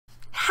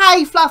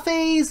Hey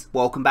Fluffies!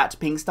 Welcome back to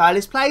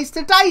Pinkstylistplays.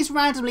 Today's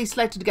randomly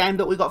selected game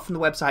that we got from the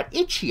website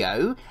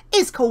Itch.io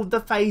is called The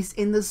Face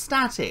in the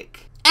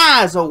Static.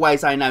 As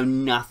always, I know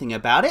nothing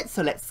about it,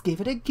 so let's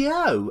give it a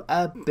go.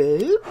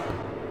 Boop.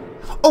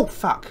 Oh,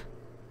 fuck.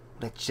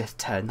 Let's just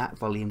turn that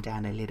volume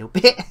down a little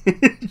bit.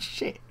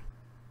 Shit.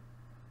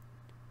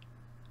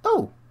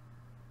 Oh.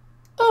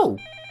 Oh.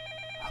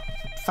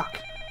 Fuck.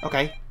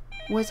 Okay.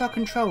 Where's our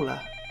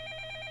controller?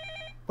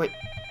 Wait.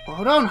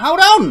 Hold on, hold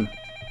on!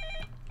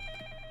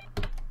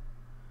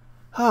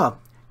 Oh,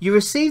 you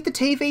received the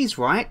TVs,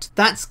 right?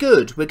 That's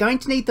good. We're going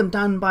to need them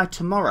done by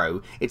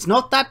tomorrow. It's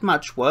not that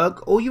much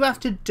work. All you have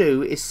to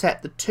do is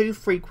set the 2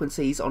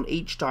 frequencies on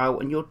each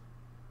dial and you're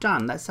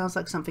done. That sounds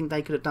like something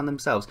they could have done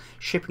themselves.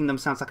 Shipping them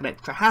sounds like an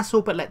extra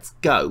hassle, but let's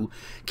go.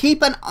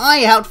 Keep an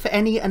eye out for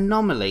any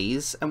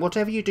anomalies, and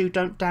whatever you do,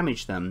 don't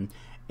damage them.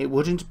 It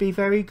wouldn't be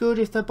very good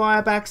if the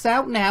buyer backs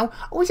out now.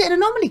 Oh, is it an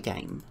anomaly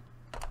game?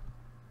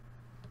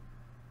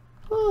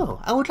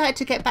 Oh, I would like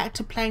to get back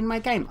to playing my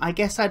game. I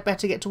guess I'd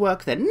better get to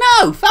work then.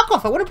 No! Fuck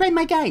off! I want to play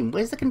my game.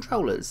 Where's the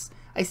controllers?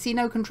 I see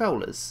no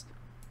controllers.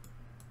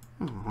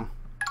 Oh.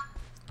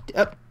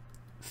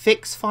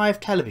 Fix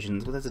 5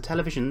 televisions. Well, there's a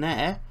television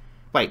there.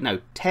 Wait, no.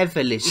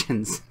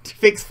 Televisions.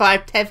 Fix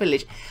 5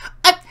 televisions.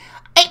 I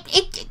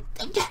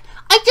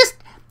just...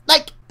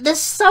 Like, there's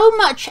so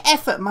much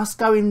effort must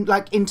go in,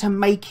 like, into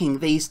making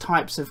these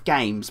types of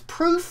games.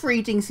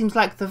 Proofreading seems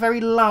like the very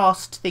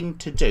last thing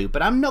to do,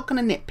 but I'm not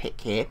going to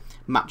nitpick here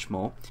much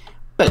more.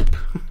 Boop.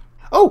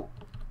 Oh!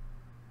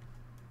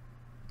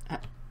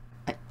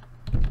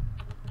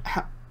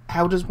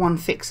 How does one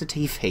fix a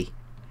TV?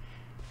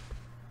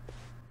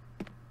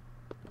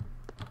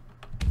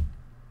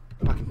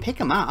 I can pick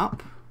them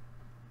up.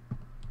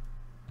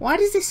 Why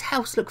does this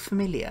house look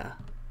familiar?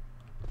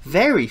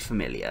 Very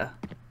familiar.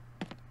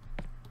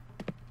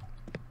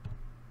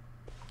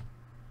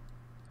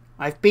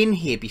 I've been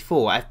here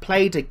before. I've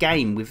played a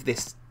game with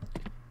this...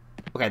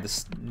 Okay,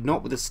 this,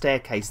 not with the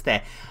staircase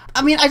there.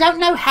 I mean, I don't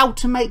know how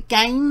to make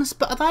games,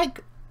 but are they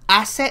like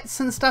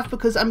assets and stuff?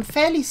 Because I'm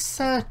fairly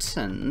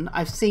certain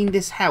I've seen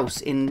this house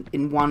in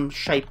one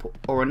shape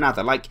or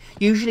another. Like,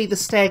 usually the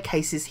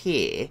staircase is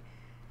here.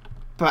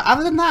 But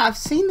other than that, I've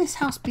seen this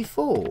house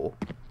before.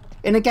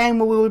 In a game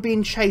where we were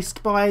being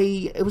chased by...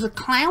 It was a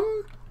clown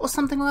or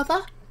something or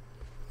other?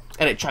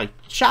 Anyway,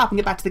 shut up and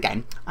get back to the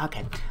game.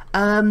 Okay.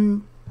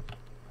 Can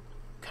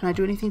I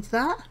do anything to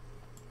that?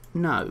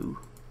 No.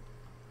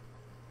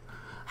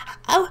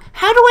 Oh,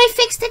 how do I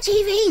fix the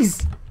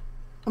TVs?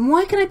 And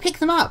why can I pick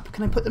them up?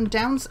 Can I put them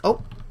down?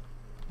 Oh.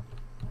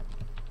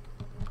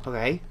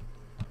 Okay.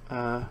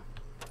 Well,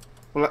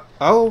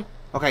 oh.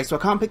 Okay, so I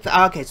can't pick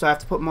the... Okay, so I have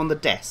to put them on the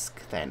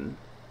desk then.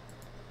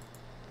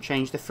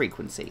 Change the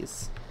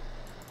frequencies.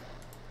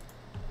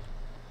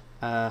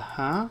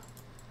 Uh-huh.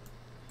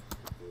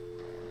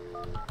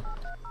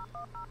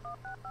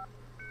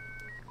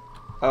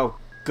 Oh.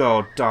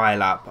 God,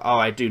 dial up. Oh,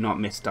 I do not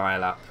miss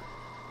dial up.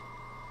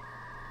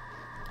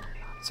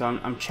 So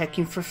I'm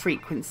checking for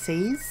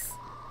frequencies,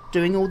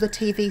 doing all the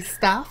TV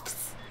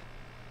stuffs,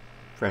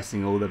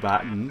 pressing all the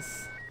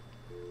buttons.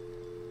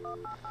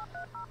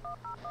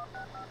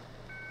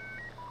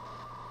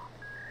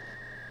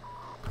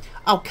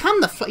 Oh, can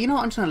the you know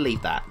what? I'm just gonna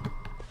leave that. I'm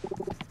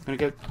gonna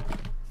go.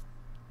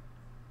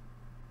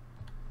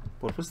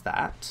 What was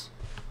that?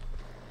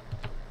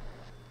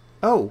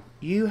 Oh,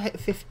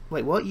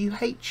 wait, what?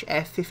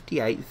 UHF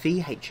 58,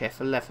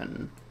 VHF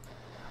 11.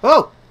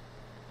 Oh!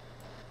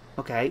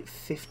 Okay,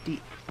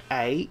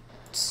 58,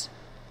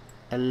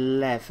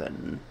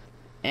 11.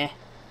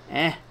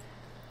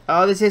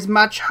 Oh, this is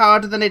much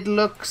harder than it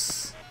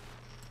looks.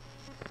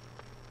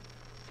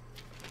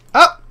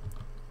 Oh!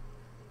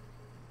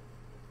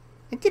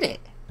 I did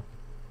it.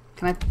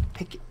 Can I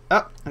pick it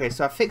up? Okay,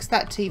 so I fixed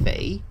that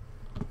TV.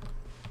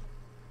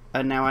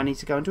 And now I need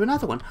to go and do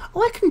another one.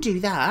 Oh, I can do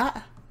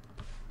that.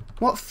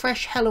 What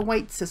fresh hell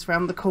awaits us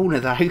round the corner,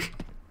 though?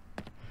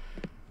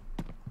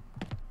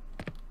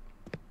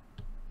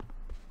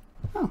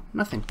 Oh,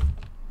 nothing.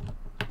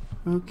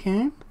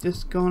 Okay,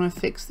 just gonna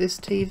fix this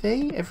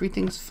TV.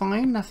 Everything's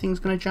fine. Nothing's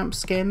gonna jump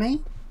scare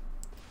me.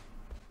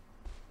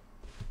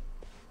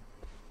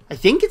 I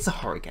think it's a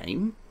horror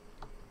game.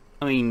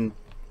 I mean,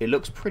 it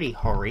looks pretty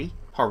horror-y.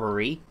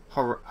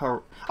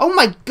 Oh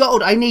my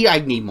god, I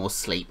need more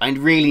sleep. I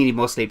really need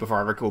more sleep before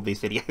I record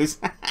these videos.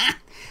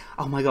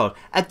 Oh my god,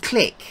 a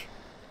click.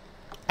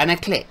 And a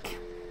click.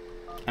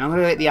 And I'm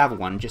going to get the other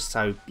one just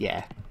so,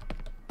 yeah.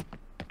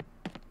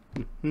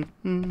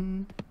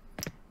 Gonna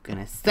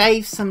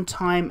save some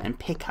time and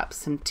pick up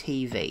some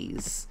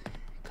TVs.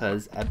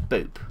 Because,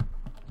 boop.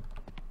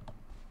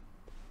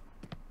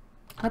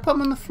 Can I put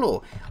them on the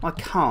floor? Oh, I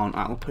can't.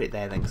 Right, I'll put it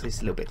there then because it's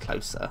a little bit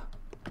closer.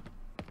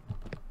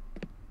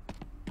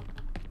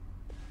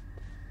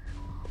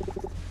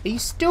 Are you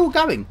still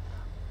going?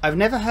 I've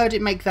never heard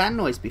it make that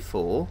noise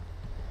before.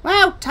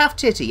 Well, tough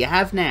titty, you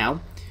have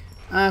now.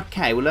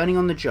 Okay, we're learning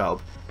on the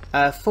job.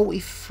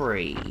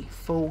 43.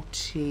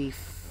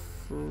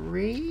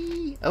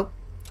 43. Oh.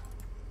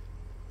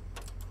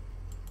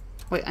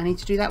 Wait, I need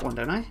to do that one,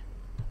 don't I?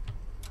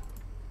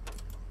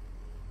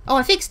 Oh,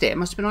 I fixed it. It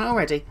must have been on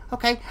already.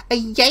 Okay.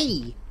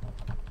 Yay!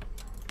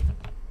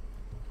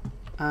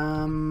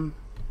 Well, I'm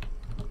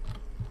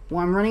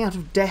running out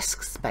of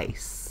desk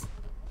space.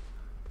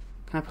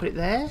 Can I put it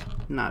there?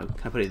 No.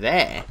 Can I put it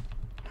there?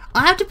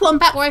 I have to put them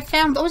back where I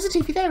found... Oh, there's a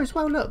TV there as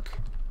well, look.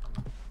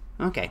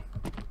 Okay.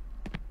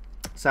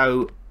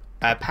 So,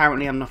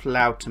 apparently I'm not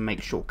allowed to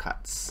make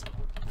shortcuts.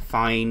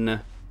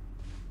 Fine.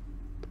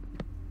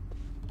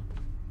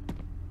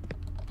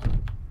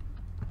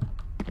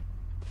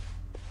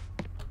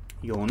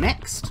 You're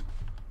next.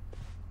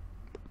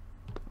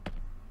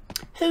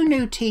 Who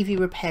knew TV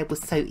repair was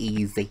so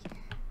easy?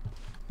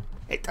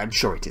 I'm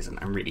sure it isn't.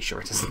 I'm really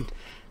sure it isn't.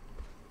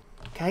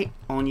 Okay,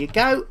 on you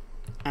go.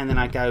 And then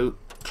I go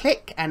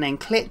click and then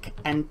click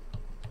and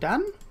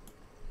done?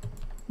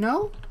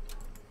 No?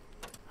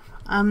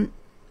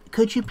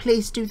 Could you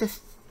please do the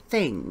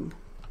thing?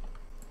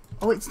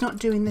 Oh, it's not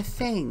doing the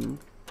thing.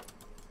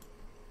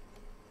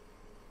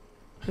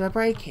 Did I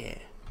break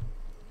it?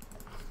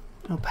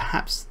 Oh,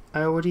 perhaps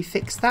I already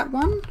fixed that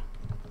one?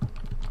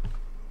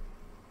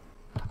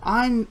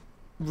 I'm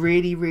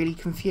really, really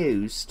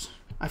confused.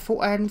 I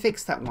thought I hadn't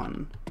fixed that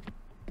one.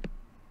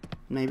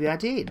 Maybe I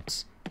did.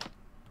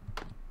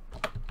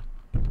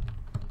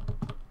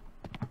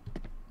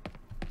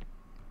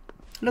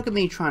 Look at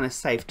me trying to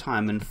save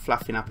time and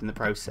fluffing up in the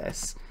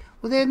process.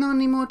 Well, there not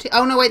any more...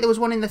 Oh, no, wait, there was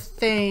one in the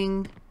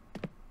thing.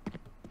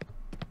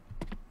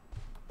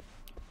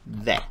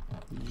 There.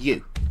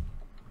 You.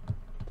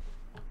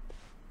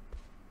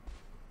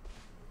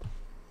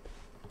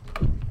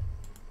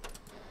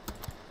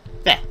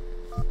 There.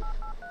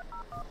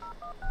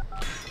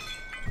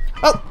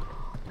 Oh!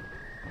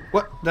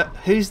 What?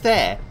 Who's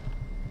there?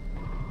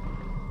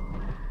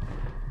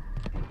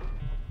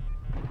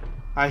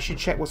 I should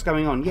check what's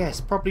going on. Yes,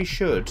 probably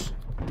should.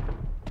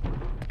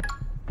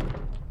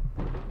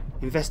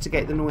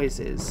 Investigate the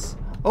noises.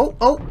 Oh,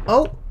 oh,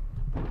 oh!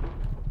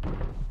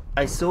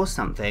 I saw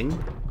something.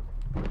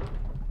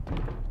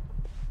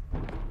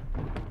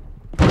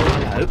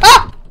 Hello.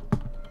 Ah!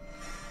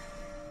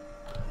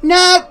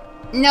 No!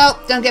 No,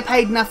 don't get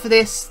paid enough for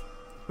this.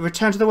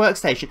 Return to the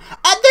workstation. How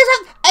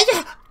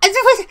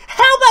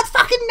about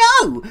fucking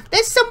no?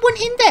 There's someone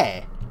in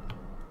there.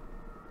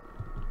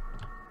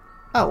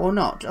 Oh, or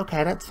not.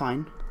 Okay, that's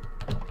fine.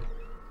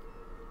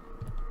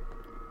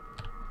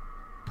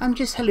 I'm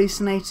just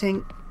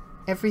hallucinating.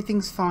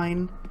 Everything's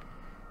fine.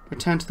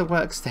 Return to the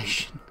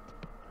workstation.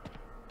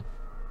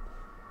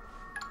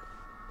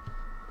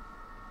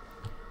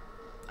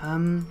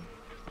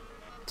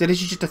 So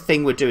this is just a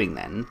thing we're doing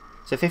then.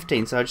 So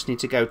 15, so I just need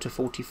to go to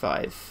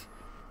 45.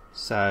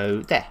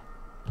 So, there.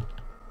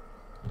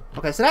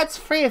 Okay, so that's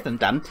 3 of them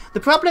done.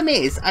 The problem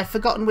is, I've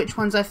forgotten which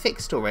ones I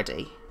fixed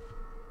already.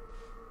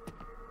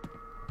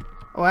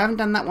 Oh, I haven't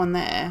done that one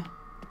there.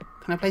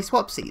 Can I play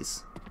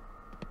swapsies?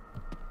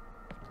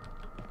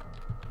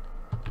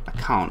 I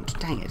can't.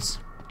 Dang it.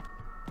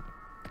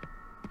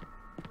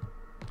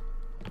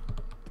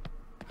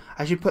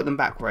 I should put them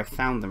back where I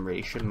found them,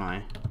 really, shouldn't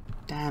I?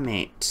 Damn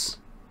it.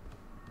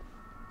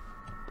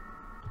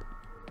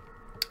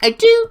 I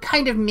do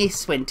kind of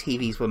miss when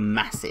TVs were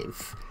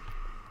massive.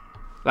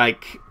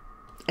 Like,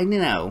 I don't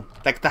know,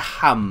 like the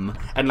hum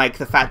and like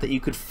the fact that you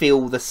could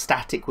feel the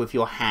static with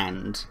your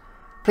hand.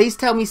 Please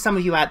tell me some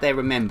of you out there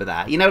remember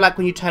that. You know, like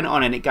when you turn it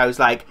on and it goes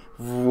like,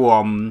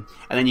 vroom,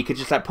 and then you could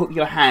just like put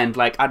your hand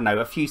like, I don't know,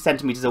 a few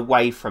centimetres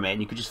away from it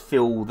and you could just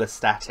feel the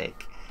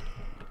static.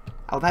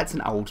 Oh, that's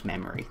an old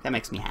memory. That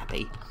makes me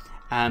happy.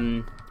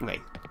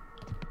 Okay.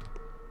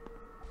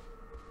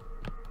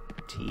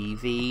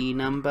 TV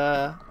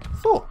number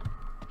 4.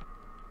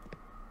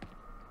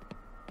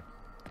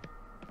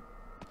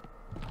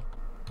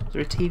 Is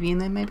there a TV in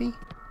there maybe?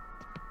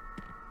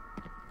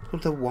 Look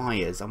at the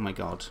wires, oh my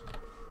god.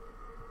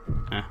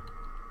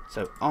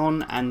 So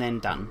on and then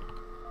done.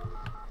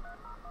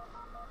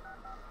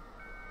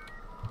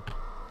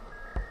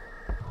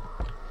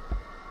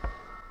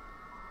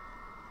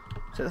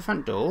 Is that the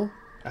front door?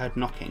 I heard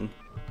knocking.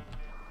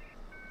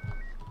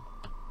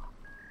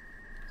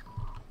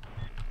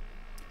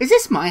 Is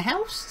this my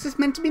house? Is this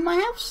meant to be my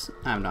house?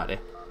 I have no idea.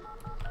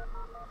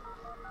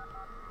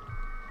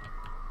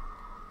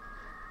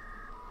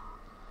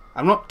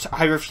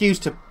 I refuse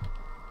to...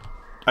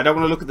 I don't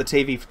want to look at the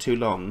TV for too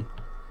long.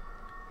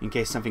 In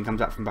case something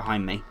comes up from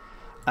behind me.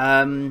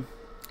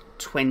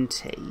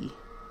 20.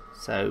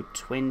 So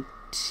 20...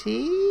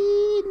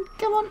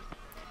 Come on.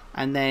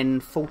 And then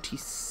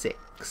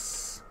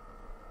 46.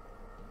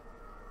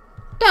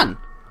 Done.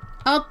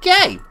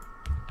 Okay.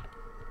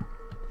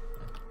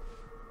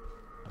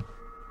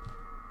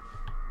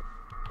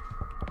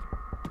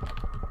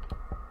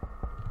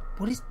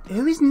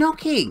 Who is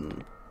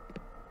knocking?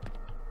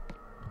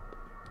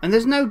 And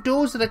there's no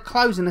doors that are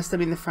closed unless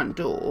they're in the front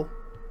door.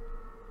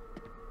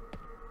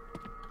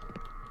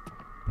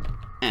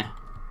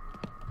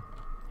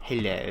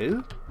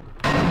 Hello?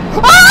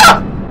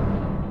 Ah!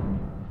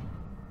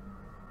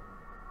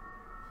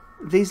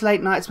 These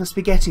late nights must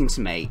be getting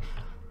to me.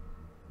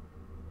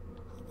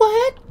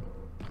 What?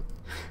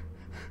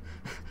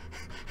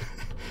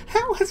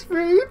 That was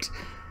rude.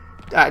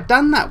 I've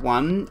done that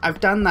one. I've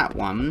done that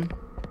one.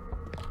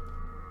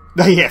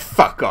 Oh, yeah,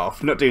 fuck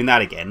off. Not doing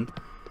that again.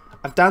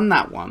 I've done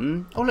that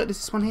one. Oh, look, there's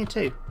this one here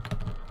too.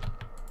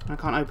 I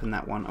can't open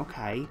that one.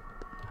 Okay.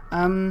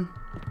 Well,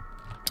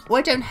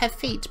 I don't have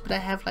feet, but I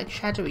have, like,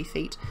 shadowy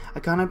feet.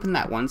 I can't open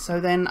that one. So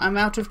then I'm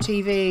out of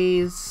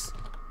TVs.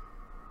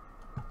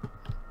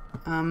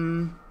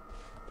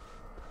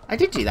 I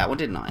did do that one,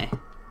 didn't I?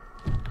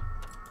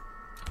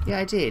 Yeah,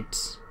 I did.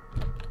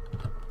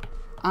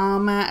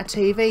 I'm out of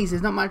TVs.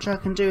 There's not much I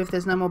can do if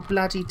there's no more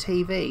bloody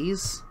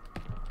TVs.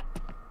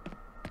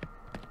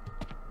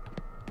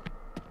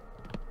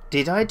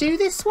 Did I do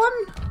this one?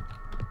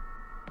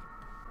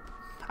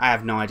 I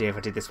have no idea if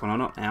I did this one or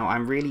not now.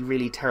 I'm really,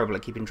 really terrible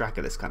at keeping track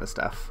of this kind of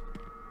stuff.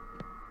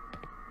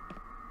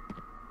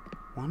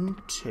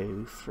 1,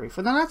 2, 3,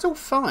 4. No, that's all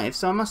 5,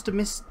 so I must have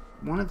missed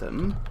one of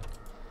them.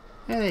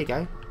 Yeah, there you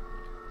go.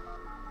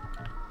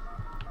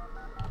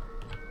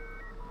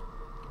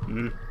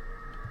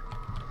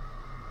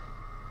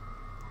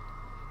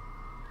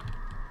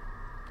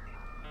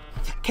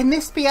 Can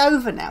this be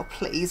over now,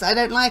 please? I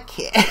don't like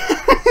it.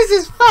 This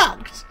is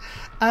fucked.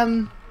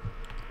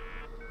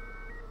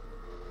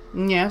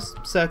 Yes,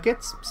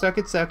 circuits.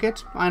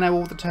 Circuit. I know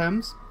all the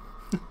terms.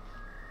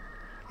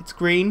 It's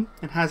green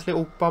and has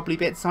little bobbly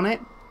bits on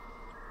it.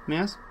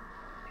 Yes.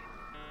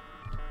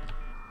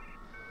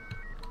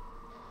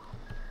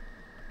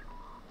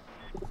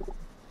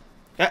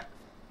 Yeah.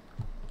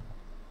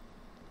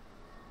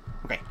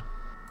 Okay.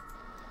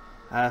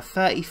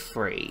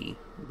 33.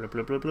 Blah,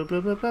 blah, blah, blah,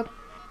 blah, blah, blah.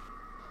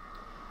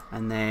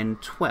 And then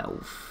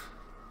 12.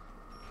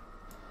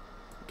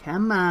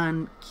 Come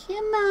on.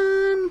 Come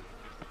on.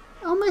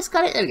 Almost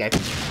got it. There we go.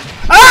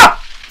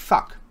 Ah!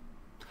 Fuck.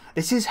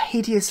 This is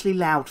hideously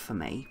loud for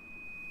me.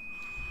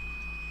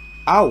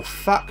 Oh,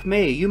 fuck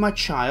me. Are you my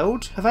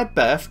child? Have I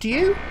birthed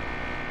you?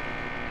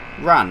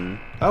 Run.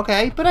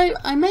 Okay, but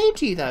I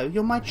made you, though.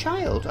 You're my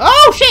child.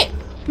 Oh, shit!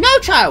 No,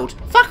 child!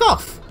 Fuck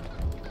off!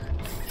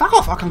 Fuck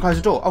off! I can close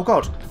the door. Oh,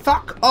 God.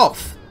 Fuck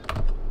off!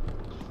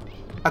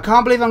 I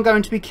can't believe I'm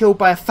going to be killed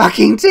by a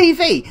fucking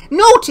TV!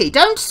 Naughty!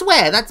 Don't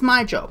swear! That's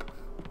my job.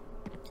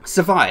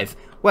 Survive.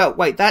 Well,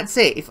 wait, that's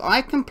it. If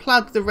I can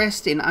plug the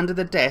rest in under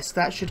the desk,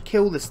 that should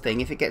kill this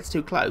thing if it gets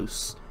too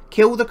close.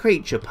 Kill the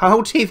creature.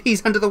 Pile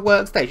TVs under the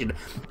workstation.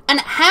 And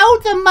how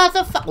the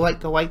motherfucker... Wait,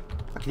 go away.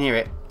 I can hear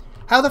it.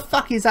 How the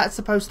fuck is that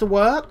supposed to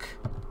work?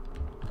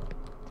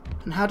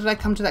 And how did I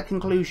come to that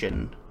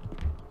conclusion?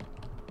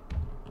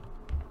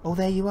 Oh,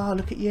 there you are.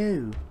 Look at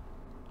you.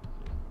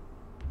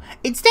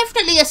 It's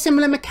definitely a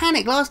similar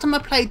mechanic. Last time I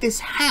played this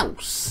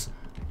house,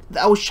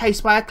 I was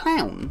chased by a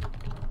clown.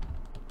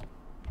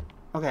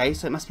 Okay,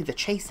 so it must be the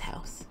chase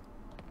house.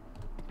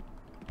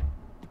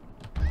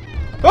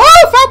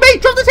 Oh, found me!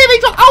 Drop the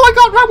TV! Drop! Oh my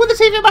god, run with the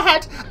TV in my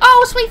head!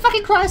 Oh, sweet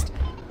fucking Christ!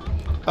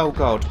 Oh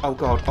god, oh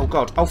god, oh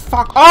god, oh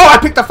fuck! Oh, I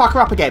picked the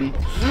fucker up again!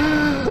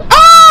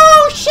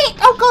 Oh shit!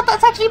 Oh god,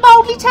 that's actually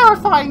mildly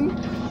terrifying!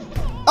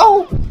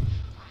 Oh!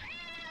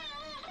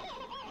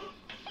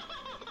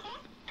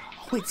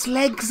 Oh, its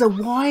legs are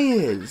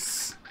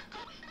wires!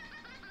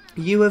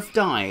 You have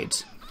died.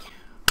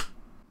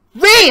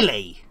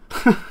 Really?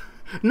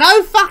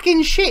 No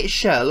fucking shit,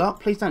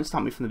 Sherlock. Please don't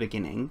start me from the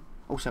beginning.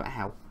 Also,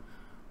 ow.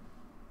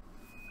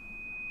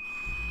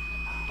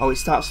 Oh, it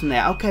starts from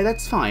there. Okay,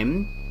 that's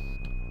fine.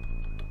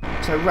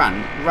 So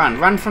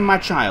run from my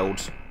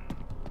child.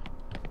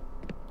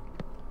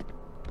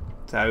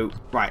 So,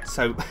 right,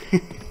 so...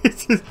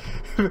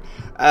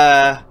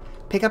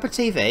 pick up a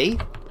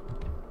TV.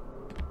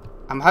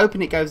 I'm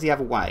hoping it goes the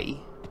other way.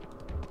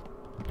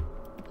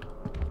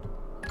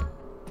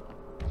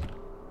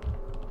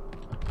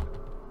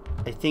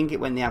 I think it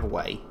went the other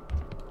way.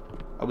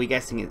 Are we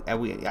guessing it? I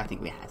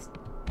think we have.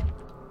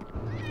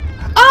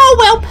 Oh,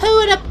 well, poo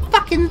in a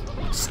fucking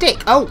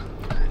stick. Oh,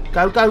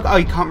 go. Oh,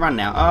 you can't run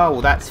now. Oh,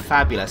 that's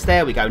fabulous.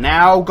 There we go.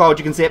 Now, oh, God,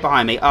 you can see it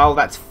behind me. Oh,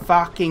 that's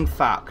fucking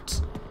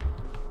fucked.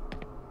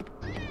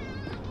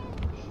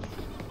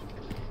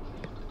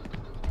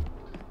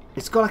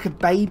 It's got like a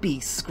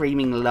baby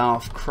screaming,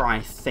 laugh, cry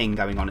thing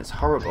going on. It's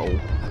horrible.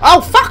 Oh,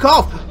 fuck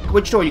off!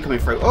 Which door are you coming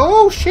through?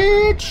 Oh,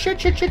 shit. Shit.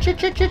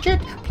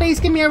 Please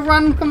give me a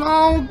run. Come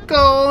on. Oh,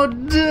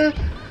 God.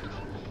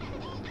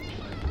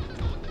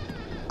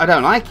 I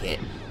don't like it.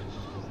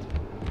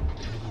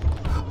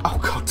 Oh,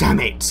 God damn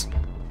it.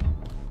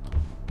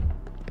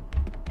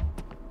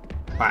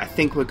 Right, I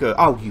think we're good.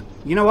 Oh,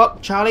 you know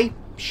what, Charlie?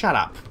 Shut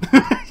up.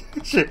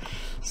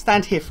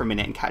 Stand here for a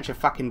minute and catch your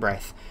fucking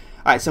breath.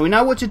 Alright, so we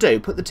know what to do.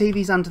 Put the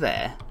TVs under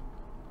there.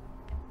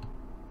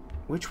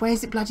 Which way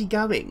is it bloody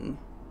going?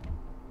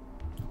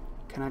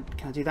 Can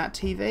I do that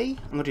TV?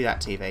 I'm going to do that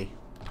TV.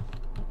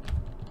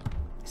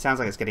 It sounds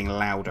like it's getting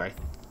louder. I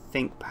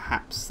think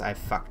perhaps I've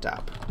fucked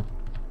up.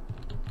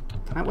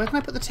 Where can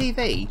I put the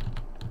TV?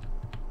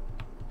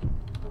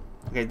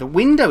 Okay, the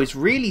window is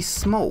really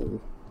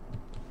small.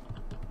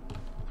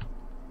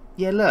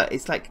 Yeah, look.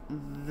 It's like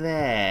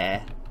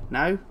there.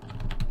 No?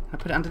 Can I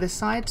put it under this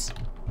side?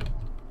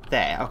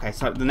 There. Okay,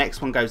 so the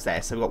next one goes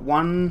there. So we've got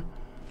 1,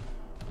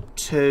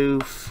 2,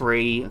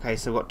 3. Okay,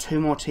 so I've got 2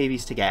 more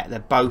TVs to get. They're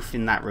both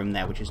in that room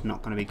there, which is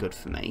not going to be good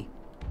for me.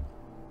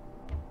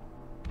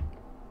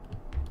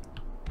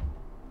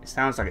 It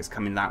sounds like it's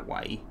coming that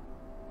way,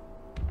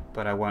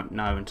 but I won't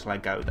know until I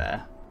go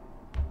there.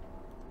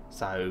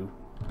 So,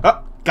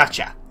 oh,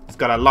 gotcha. It's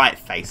got a light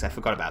face. I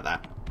forgot about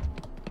that.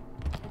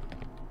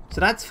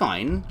 So that's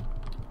fine.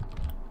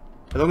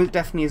 As long as it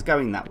definitely is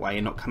going that way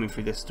and not coming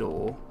through this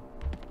door.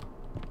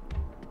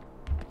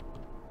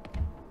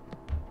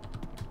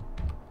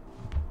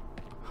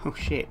 Oh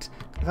shit.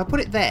 If I put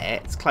it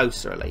there, it's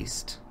closer at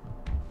least.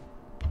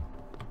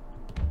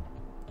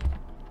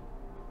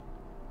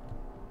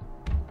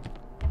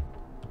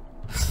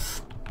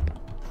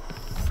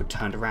 It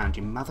turned around,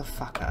 you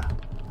motherfucker.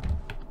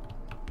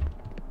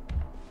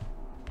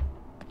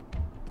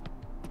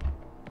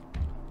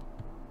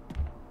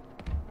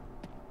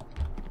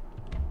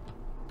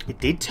 It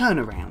did turn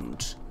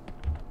around.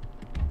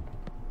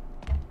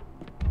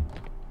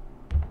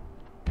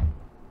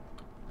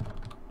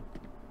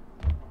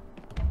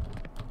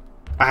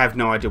 I have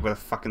no idea where the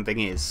fucking thing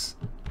is.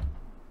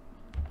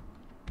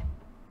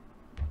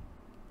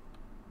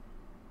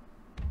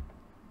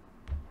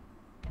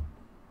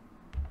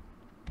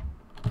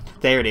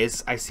 There it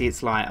is. I see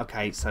its light.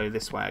 Okay, so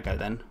this way I go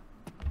then.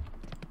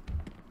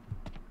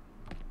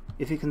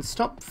 If you can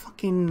stop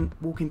fucking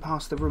walking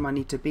past the room I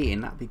need to be in,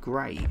 that'd be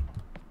great.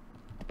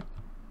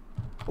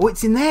 Oh,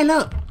 it's in there,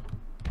 look!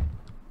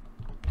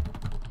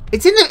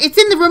 It's in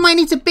the room I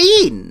need to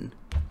be in!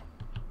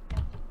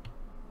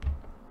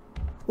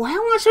 Well,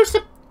 how am I supposed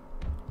to...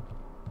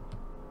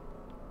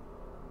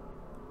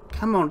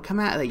 Come on, come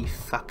out of there, you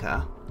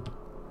fucker.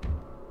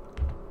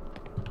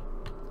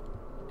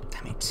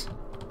 Damn it.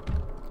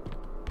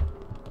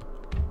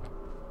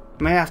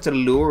 I may have to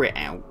lure it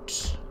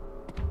out.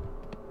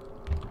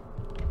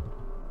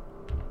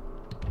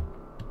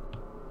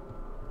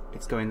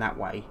 It's going that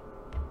way.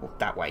 Or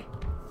that way.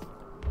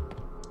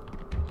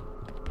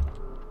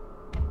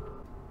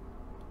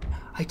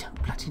 I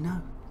don't bloody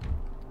know.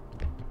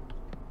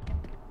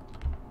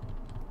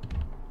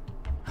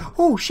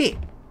 Oh shit!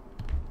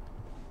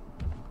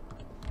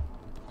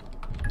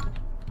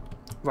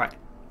 Right.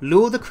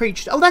 Lure the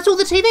creature... Oh, that's all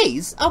the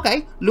TVs?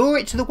 Okay. Lure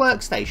it to the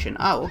workstation.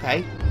 Oh,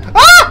 okay.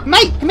 Ah!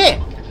 Mate, come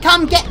here!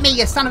 Come get me,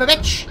 you son of a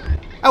bitch!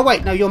 Oh,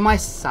 wait. No, you're my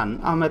son.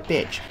 I'm a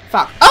bitch.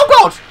 Fuck. Oh,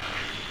 God!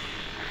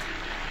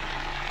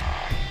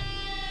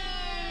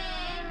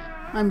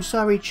 I'm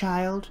sorry,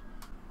 child.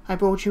 I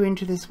brought you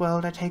into this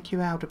world. I take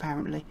you out,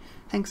 apparently.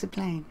 Thanks for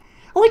playing.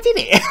 Oh, I did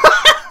it!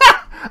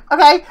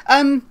 Okay,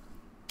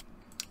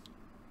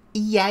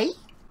 Yay?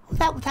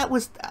 That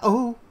was...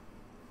 Oh.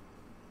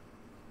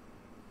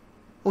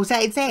 Was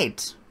that its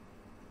head?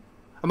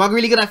 Am I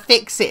really going to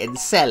fix it and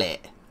sell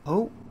it?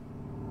 Oh.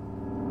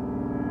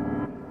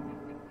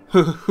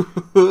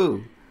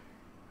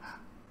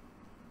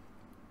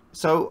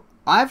 So,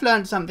 I've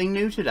learned something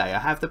new today. I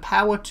have the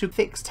power to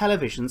fix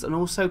televisions and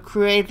also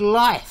create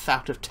life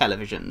out of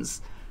televisions.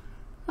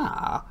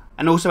 Ah.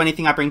 And also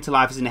anything I bring to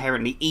life is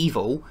inherently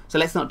evil, so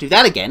let's not do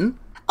that again.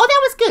 Oh,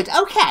 that was good.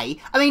 Okay.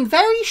 I mean,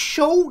 very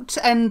short,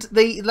 and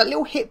the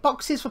little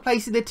hitboxes for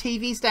placing the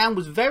TVs down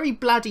was very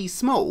bloody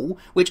small,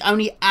 which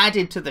only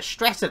added to the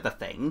stress of the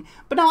thing.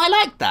 But no, I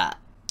like that.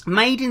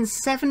 Made in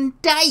 7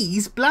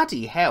 days?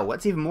 Bloody hell,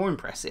 that's even more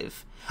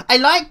impressive. I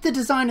like the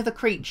design of the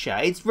creature.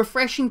 It's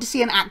refreshing to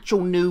see an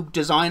actual new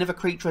design of a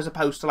creature as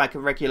opposed to like a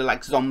regular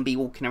like zombie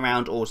walking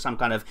around or some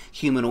kind of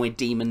humanoid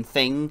demon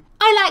thing.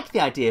 I like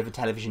the idea of a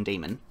television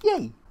demon.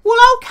 Yay. Well,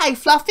 okay,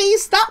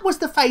 Fluffies, that was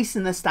the face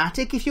and the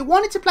static. If you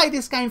wanted to play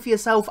this game for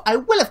yourself, I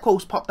will, of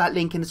course, pop that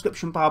link in the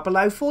description bar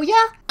below for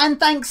you. And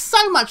thanks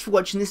so much for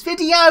watching this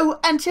video.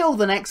 Until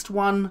the next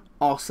one,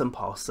 awesome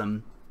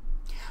possum.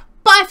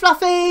 Bye,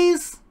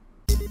 Fluffies!